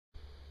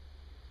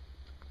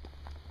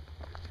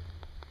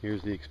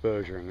Here's the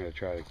exposure I'm going to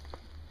try to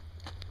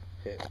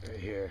hit right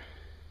here.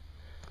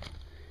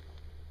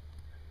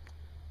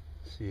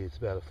 See, it's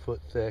about a foot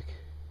thick.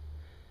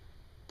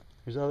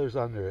 There's others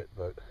under it,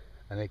 but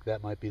I think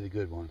that might be the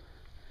good one.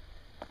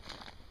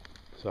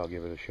 So I'll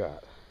give it a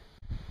shot.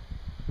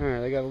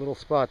 Alright, I got a little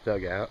spot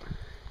dug out.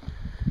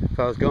 If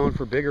I was going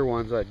for bigger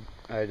ones,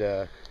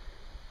 I'd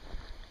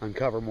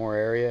uncover more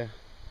area,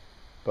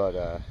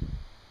 but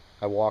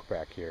I walk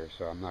back here,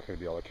 so I'm not going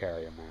to be able to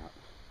carry them out.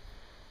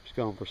 Just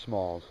going for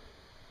smalls.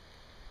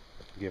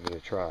 Give it a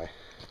try.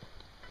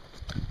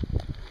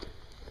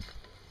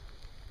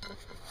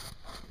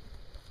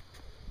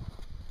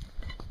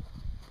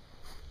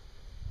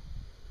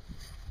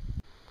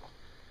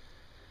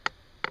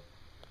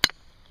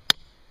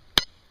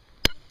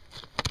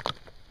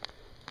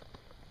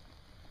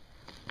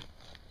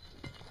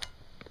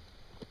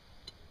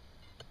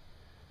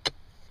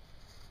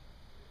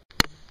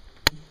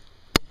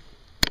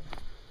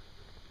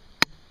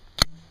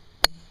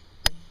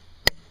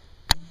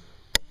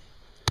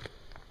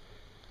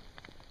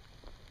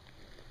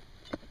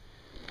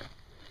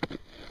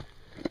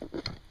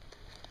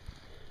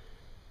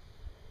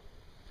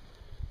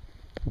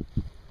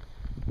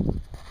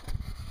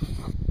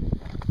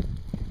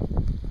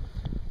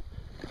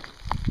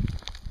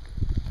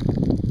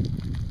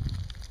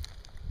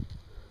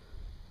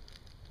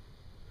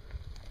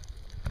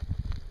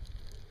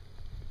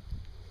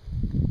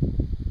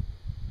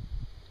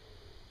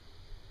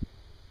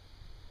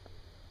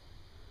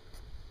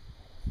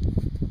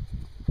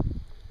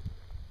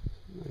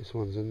 Nice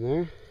ones in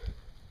there.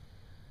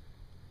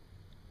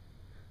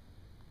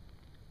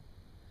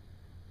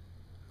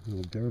 A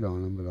little dirt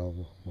on them, but I'll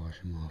wash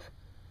them off.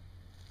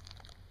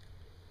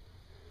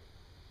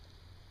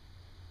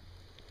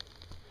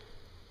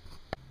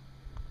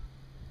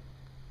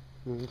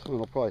 Now this one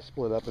will probably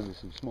split up into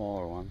some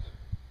smaller ones,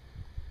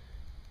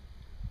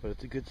 but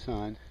it's a good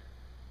sign.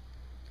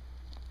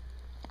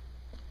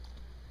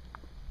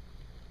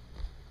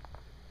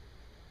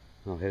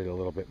 I'll hit it a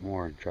little bit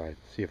more and try to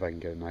see if I can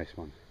get a nice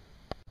one.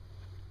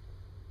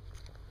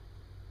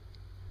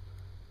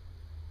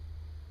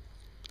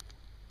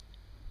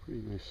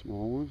 Pretty nice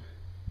small one.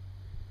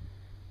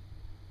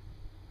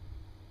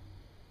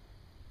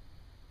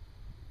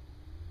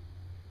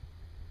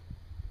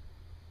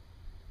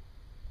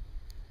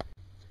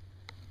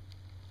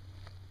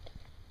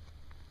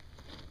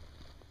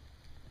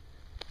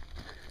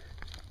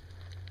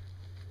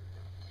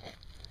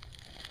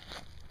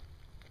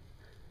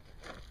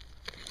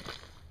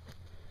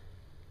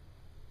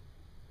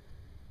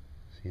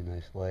 See a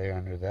nice layer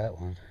under that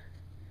one.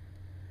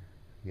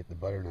 Get the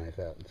butter knife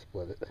out and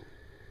split it.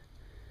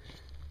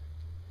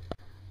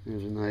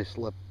 There's a nice,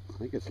 I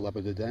think it's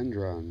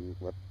lepidodendron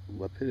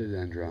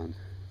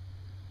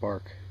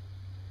bark.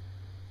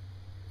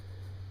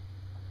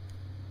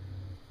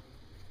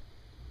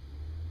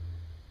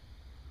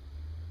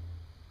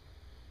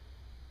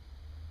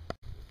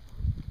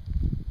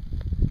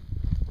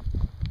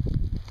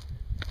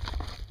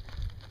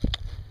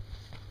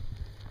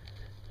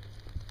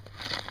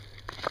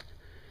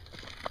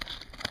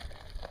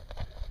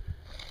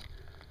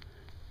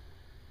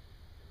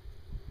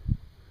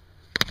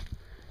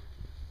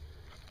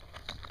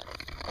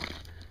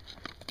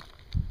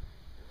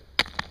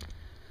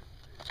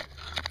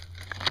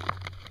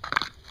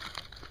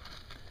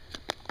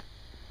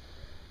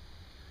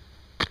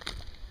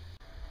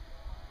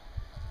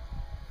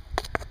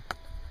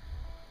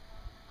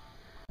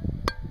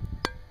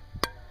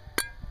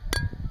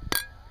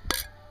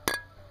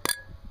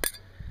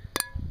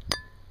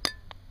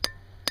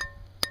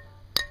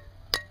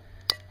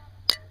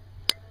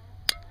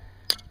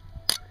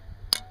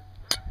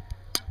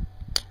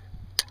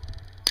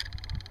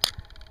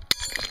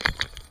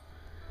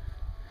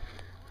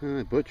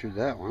 I butchered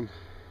that one.